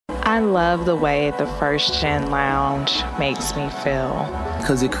I love the way the First Gen Lounge makes me feel.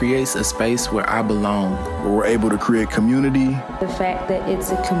 Because it creates a space where I belong. Where we're able to create community. The fact that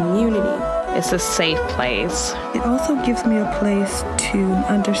it's a community. It's a safe place. It also gives me a place to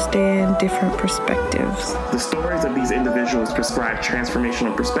understand different perspectives. The stories of these individuals prescribe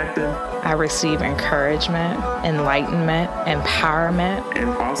transformational perspective. I receive encouragement, enlightenment, empowerment. And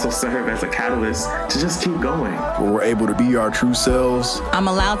also serve as a catalyst to just keep going. Where we're able to be our true selves. I'm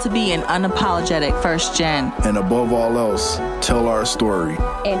allowed to be an unapologetic First Gen. And above all else, tell our story.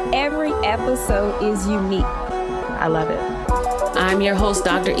 And every episode is unique. I love it. I'm your host,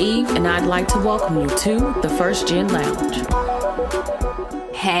 Dr. Eve, and I'd like to welcome you to the First Gen Lounge.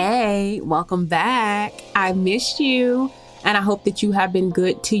 Hey, welcome back. I missed you, and I hope that you have been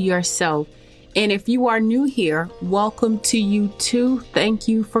good to yourself. And if you are new here, welcome to you too. Thank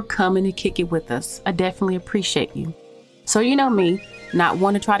you for coming to kick it with us. I definitely appreciate you. So you know me, not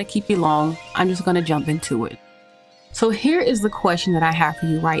want to try to keep you long. I'm just going to jump into it. So here is the question that I have for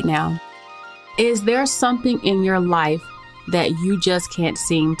you right now. Is there something in your life that you just can't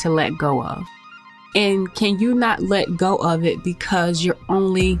seem to let go of? And can you not let go of it because you're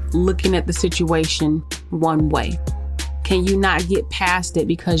only looking at the situation one way? Can you not get past it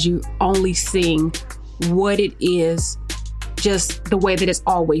because you're only seeing what it is just the way that it's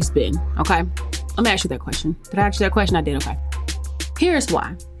always been? Okay. Let me ask you that question. Did I ask you that question? I did. Okay. Here's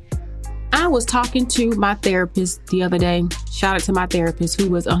why. I was talking to my therapist the other day. Shout out to my therapist, who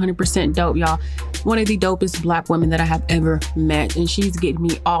was 100% dope, y'all. One of the dopest Black women that I have ever met. And she's getting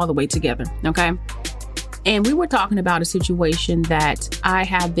me all the way together. Okay. And we were talking about a situation that I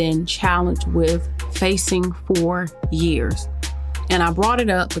have been challenged with facing for years. And I brought it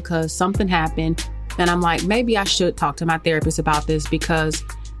up because something happened. And I'm like, maybe I should talk to my therapist about this because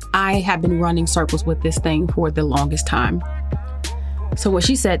I have been running circles with this thing for the longest time. So what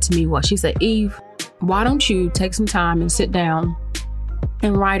she said to me was, she said, Eve, why don't you take some time and sit down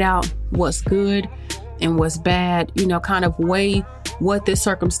and write out what's good and what's bad, kind of weigh what this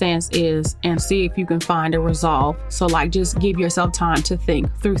circumstance is and see if you can find a resolve. So just give yourself time to think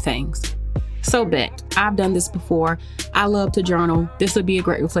through things. So bet, I've done this before. I love to journal. This would be a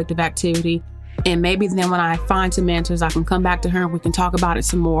great reflective activity. And maybe then when I find some answers, I can come back to her and we can talk about it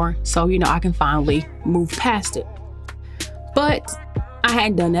some more. So, I can finally move past it. But I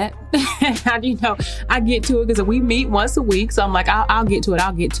hadn't done that. I get to it because we meet once a week. So I'm like, I'll get to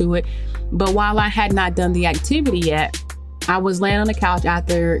it. But while I had not done the activity yet, I was laying on the couch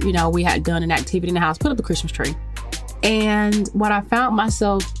after, we had done an activity in the house, put up the Christmas tree. And what I found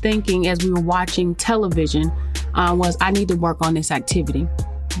myself thinking as we were watching television was I need to work on this activity.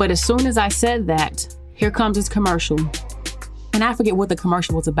 But as soon as I said that, here comes this commercial. And I forget what the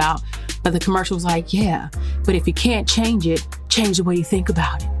commercial was about, but the commercial was like, yeah, but if you can't change it, change the way you think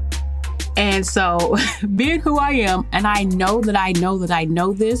about it. And so being who I am, and I know that I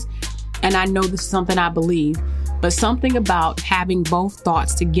know this, and I know this is something I believe, but something about having both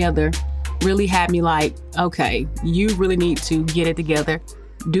thoughts together really had me like, okay, you really need to get it together,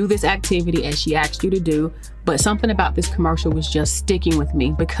 do this activity as she asked you to do. But something about this commercial was just sticking with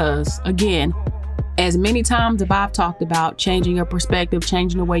me because, again, as many times as I've talked about changing your perspective,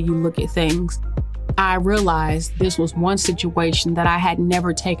 changing the way you look at things, I realized this was one situation that I had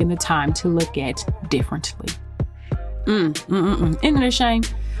never taken the time to look at differently. Isn't it a shame?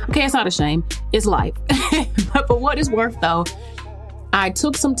 Okay, it's not a shame. It's life. But for what it's worth, though, I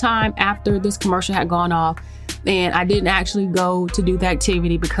took some time after this commercial had gone off, and I didn't actually go to do the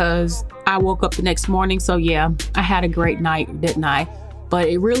activity because I woke up the next morning. So yeah, I had a great night, didn't I? But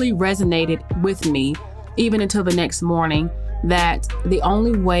it really resonated with me, even until the next morning, that the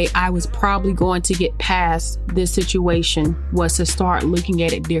only way I was probably going to get past this situation was to start looking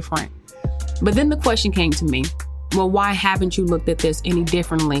at it different. But then the question came to me, well, why haven't you looked at this any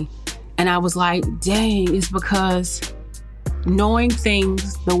differently? And I was like, dang, it's because knowing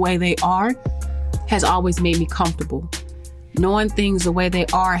things the way they are has always made me comfortable. Knowing things the way they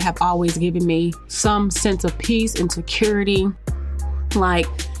are have always given me some sense of peace and security. Like,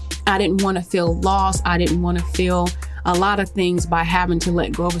 I didn't want to feel lost. I didn't want to feel a lot of things by having to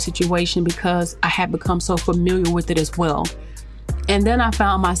let go of a situation because I had become so familiar with it as well. And then I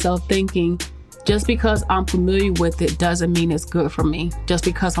found myself thinking, just because I'm familiar with it doesn't mean it's good for me. Just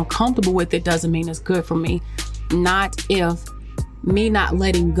because I'm comfortable with it doesn't mean it's good for me. Not if me not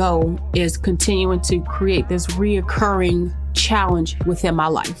letting go is continuing to create this reoccurring challenge within my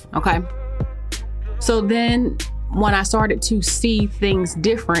life. Okay. So then when I started to see things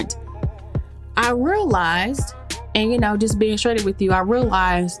different, I realized, and just being straight with you, I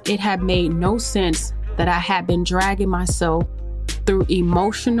realized it had made no sense that I had been dragging myself through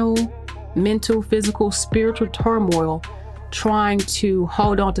emotional, mental, physical, spiritual turmoil, trying to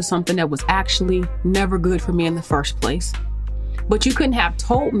hold on to something that was actually never good for me in the first place. But you couldn't have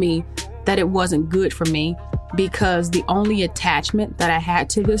told me that it wasn't good for me, because the only attachment that I had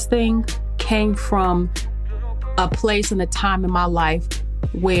to this thing came from a place and a time in my life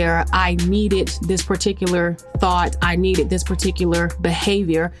where I needed this particular thought, I needed this particular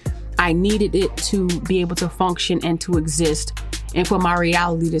behavior, I needed it to be able to function and to exist, and for my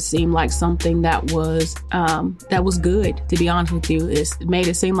reality to seem like something that was good. To be honest with you, it made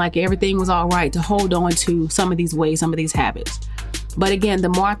it seem like everything was all right to hold on to some of these ways, some of these habits. But again, the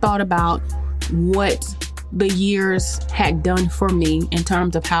more I thought about what the years had done for me in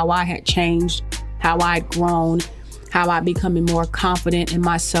terms of how I had changed, how I'd grown, how I'd becoming more confident in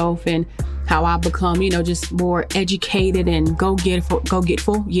myself, and how I become, just more educated and go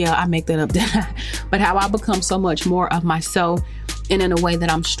getful. Yeah, I make that up. But how I become so much more of myself, and in a way that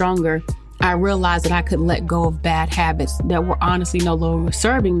I'm stronger, I realized that I could let go of bad habits that were honestly no longer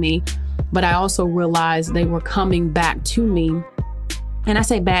serving me. But I also realized they were coming back to me. And I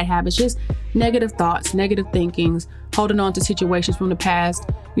say bad habits, just negative thoughts, negative thinkings, holding on to situations from the past,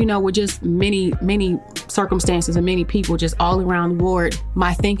 with just many, many circumstances and many people just all around the world,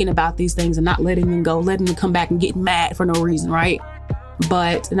 my thinking about these things and not letting them go, letting them come back and get mad for no reason, right?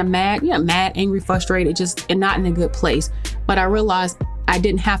 And I'm mad, angry, frustrated, and not in a good place. But I realized I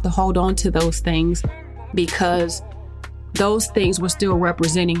didn't have to hold on to those things, because those things were still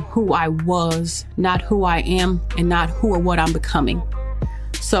representing who I was, not who I am, and not who or what I'm becoming.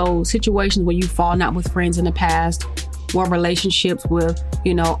 So situations where you fall out with friends in the past, or relationships with,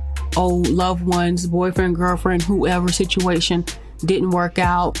 old loved ones, boyfriend, girlfriend, whoever situation didn't work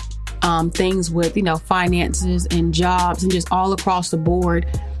out, things with, finances and jobs and just all across the board,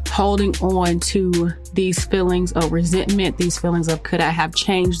 holding on to these feelings of resentment, these feelings of could I have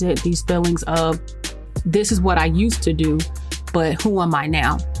changed it, these feelings of this is what I used to do, but who am I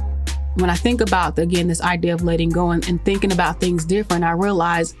now? When I think about, again, this idea of letting go and thinking about things different, I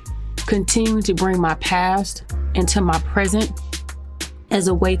realize continuing to bring my past into my present as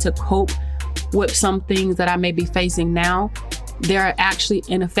a way to cope with some things that I may be facing now, there are actually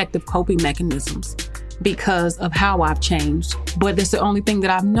ineffective coping mechanisms because of how I've changed. But it's the only thing that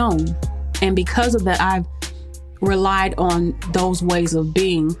I've known. And because of that, I've relied on those ways of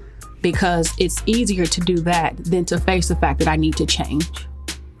being, because it's easier to do that than to face the fact that I need to change.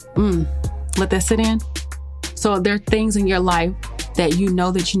 Let that sit in. So there are things in your life that you know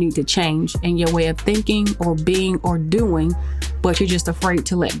that you need to change in your way of thinking or being or doing, but you're just afraid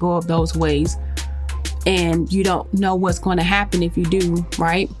to let go of those ways. And you don't know what's going to happen if you do,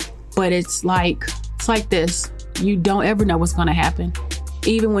 right? But it's like this. You don't ever know what's going to happen.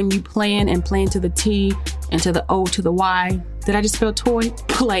 Even when you plan to the T and to the O to the Y. Did I just spell toy?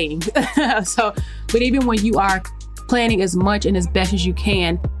 Playing. But even when you are planning as much and as best as you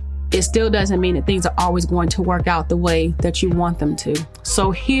can, it still doesn't mean that things are always going to work out the way that you want them to.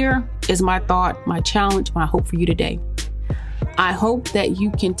 So here is my thought, my challenge, my hope for you today. I hope that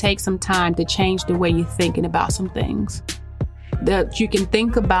you can take some time to change the way you're thinking about some things. That you can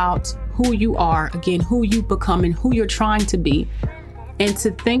think about who you are, again, who you become and who you're trying to be. And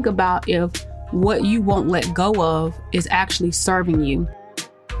to think about if what you won't let go of is actually serving you.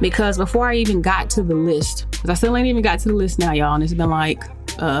 Because before I even got to the list, because I still ain't even got to the list now, y'all, and it's been like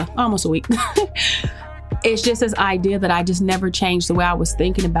almost a week. It's just this idea that I just never changed the way I was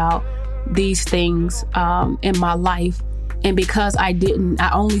thinking about these things in my life. And because I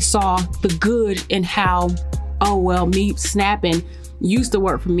only saw the good in how, me snapping used to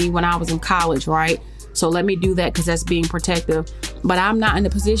work for me when I was in college, right? So let me do that because that's being protective. But I'm not in the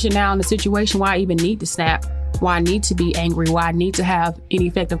position now, in the situation where I even need to snap, why I need to be angry, why I need to have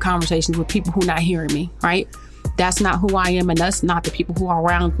ineffective conversations with people who are not hearing me, right? That's not who I am, and that's not the people who are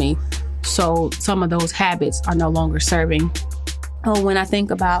around me. So some of those habits are no longer serving. When I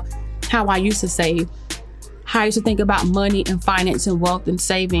think about how I used to save, how I used to think about money and finance and wealth and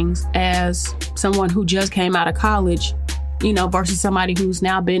savings as someone who just came out of college, versus somebody who's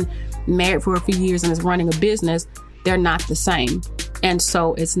now been married for a few years and is running a business, they're not the same. And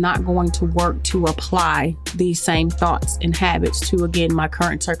so it's not going to work to apply these same thoughts and habits to, again, my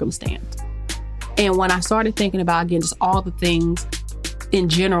current circumstance. And when I started thinking about, again, just all the things in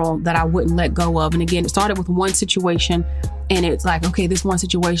general that I wouldn't let go of. And again, it started with one situation, and it's like, okay, this one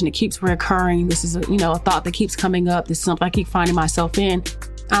situation, it keeps recurring. This is a thought that keeps coming up. This is something I keep finding myself in.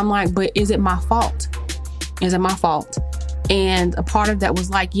 I'm like, but is it my fault? Is it my fault? And a part of that was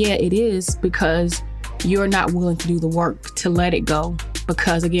like, yeah, it is, because you're not willing to do the work to let it go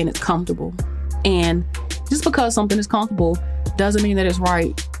because, again, it's comfortable. And just because something is comfortable doesn't mean that it's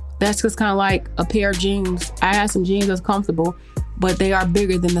right. That's just kind of like a pair of jeans. I have some jeans that's comfortable, but they are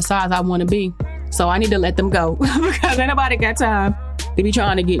bigger than the size I want to be. So I need to let them go because ain't nobody got time to be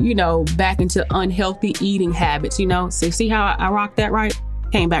trying to get, back into unhealthy eating habits, So see how I rocked that, right?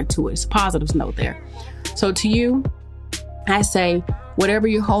 Came back to it. It's a positive note there. So to you, I say, whatever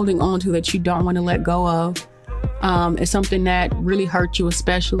you're holding on to that you don't want to let go of, is something that really hurt you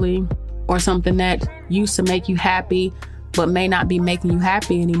especially, or something that used to make you happy, but may not be making you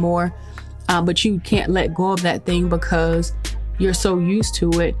happy anymore. But you can't let go of that thing because you're so used to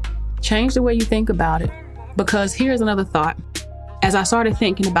it. Change the way you think about it. Because here's another thought. As I started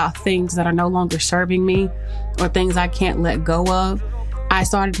thinking about things that are no longer serving me or things I can't let go of, I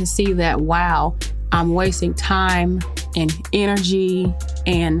started to see that, wow, I'm wasting time and energy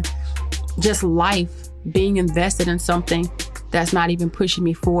and just life being invested in something that's not even pushing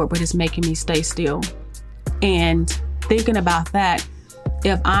me forward, but it's making me stay still. And thinking about that,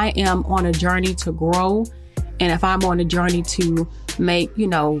 if I am on a journey to grow, and if I'm on a journey to make,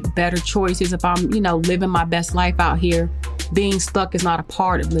 better choices, if I'm, living my best life out here, being stuck is not a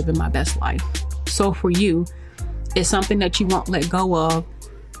part of living my best life. So for you, it's something that you won't let go of.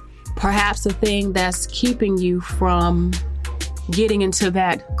 Perhaps the thing that's keeping you from getting into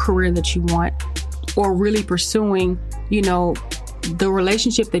that career that you want, or really pursuing, the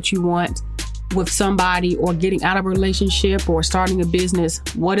relationship that you want with somebody, or getting out of a relationship or starting a business.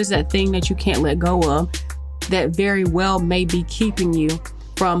 What is that thing that you can't let go of that very well may be keeping you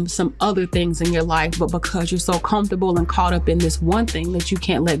from some other things in your life, but because you're so comfortable and caught up in this one thing that you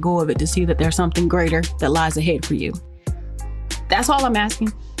can't let go of it to see that there's something greater that lies ahead for you? That's all I'm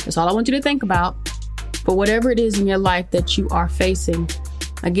asking. That's all I want you to think about. For whatever it is in your life that you are facing,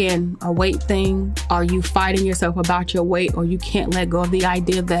 again, a weight thing, are you fighting yourself about your weight, or you can't let go of the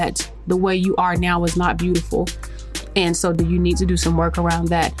idea that the way you are now is not beautiful? And so do you need to do some work around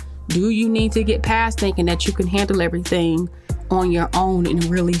that? Do you need to get past thinking that you can handle everything on your own and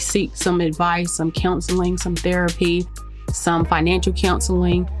really seek some advice, some counseling, some therapy, some financial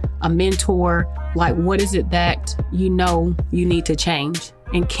counseling, a mentor? Like, what is it that you need to change?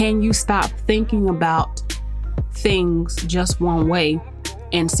 And can you stop thinking about things just one way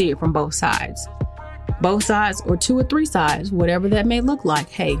and see it from both sides? Both sides, or 2 or 3 sides, whatever that may look like.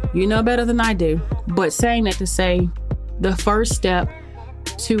 Hey, you know better than I do. But saying that to say, the first step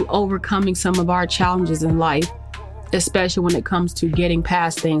to overcoming some of our challenges in life, especially when it comes to getting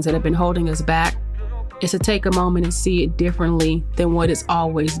past things that have been holding us back, is to take a moment and see it differently than what it's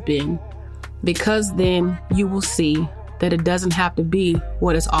always been. Because then you will see that it doesn't have to be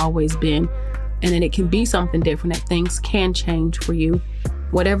what it's always been, and then it can be something different, that things can change for you,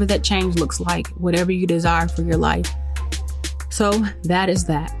 whatever that change looks like, whatever you desire for your life. So that is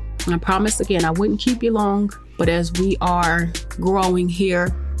that. I promise, again, I wouldn't keep you long, but as we are growing here,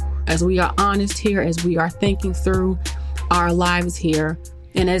 as we are honest here, as we are thinking through our lives here,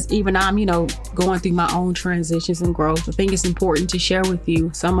 and as even I'm, going through my own transitions and growth, I think it's important to share with you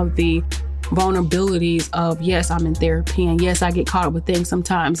some of the vulnerabilities of, yes, I'm in therapy, and yes, I get caught up with things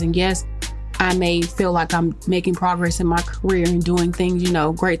sometimes, and yes, I may feel like I'm making progress in my career and doing things,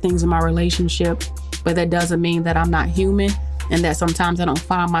 great things in my relationship, but that doesn't mean that I'm not human, and that sometimes I don't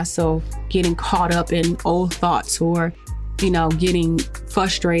find myself getting caught up in old thoughts, or, getting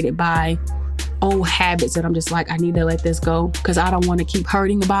frustrated by old habits that I'm just like, I need to let this go because I don't want to keep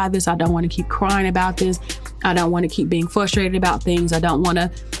hurting about this. I don't want to keep crying about this. I don't want to keep being frustrated about things. I don't want to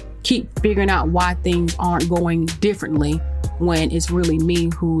keep figuring out why things aren't going differently when it's really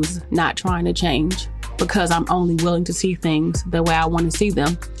me who's not trying to change, because I'm only willing to see things the way I want to see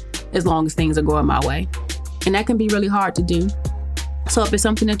them as long as things are going my way. And that can be really hard to do. So if it's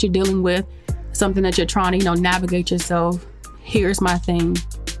something that you're dealing with, something that you're trying to, navigate yourself, here's my thing.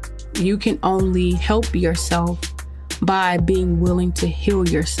 You can only help yourself by being willing to heal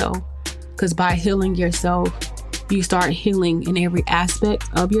yourself. Because by healing yourself, you start healing in every aspect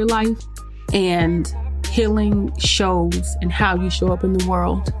of your life. And healing shows in how you show up in the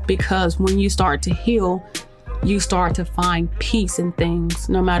world. Because when you start to heal, you start to find peace in things,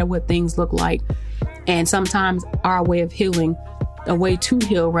 no matter what things look like. And sometimes our way of healing, a way to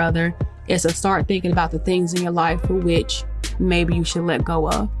heal rather, is to start thinking about the things in your life for which maybe you should let go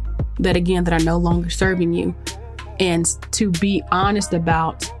of, that again, that are no longer serving you. And to be honest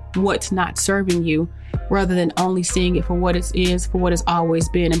about what's not serving you, rather than only seeing it for what it is, for what it's always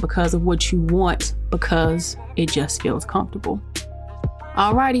been, and because of what you want, because it just feels comfortable.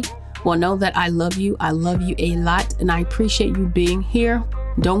 Alrighty. Well, know that I love you. I love you a lot, and I appreciate you being here.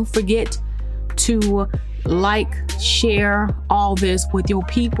 Don't forget to like, share all this with your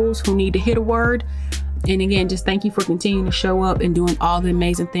peoples who need to hear the word. And again, just thank you for continuing to show up and doing all the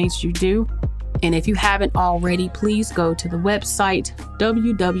amazing things you do. And if you haven't already, please go to the website,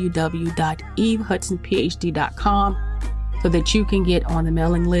 www.evehudsonphd.com, so that you can get on the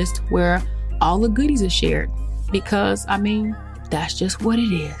mailing list where all the goodies are shared. Because, that's just what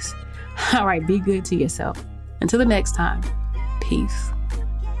it is. All right, be good to yourself. Until the next time, peace.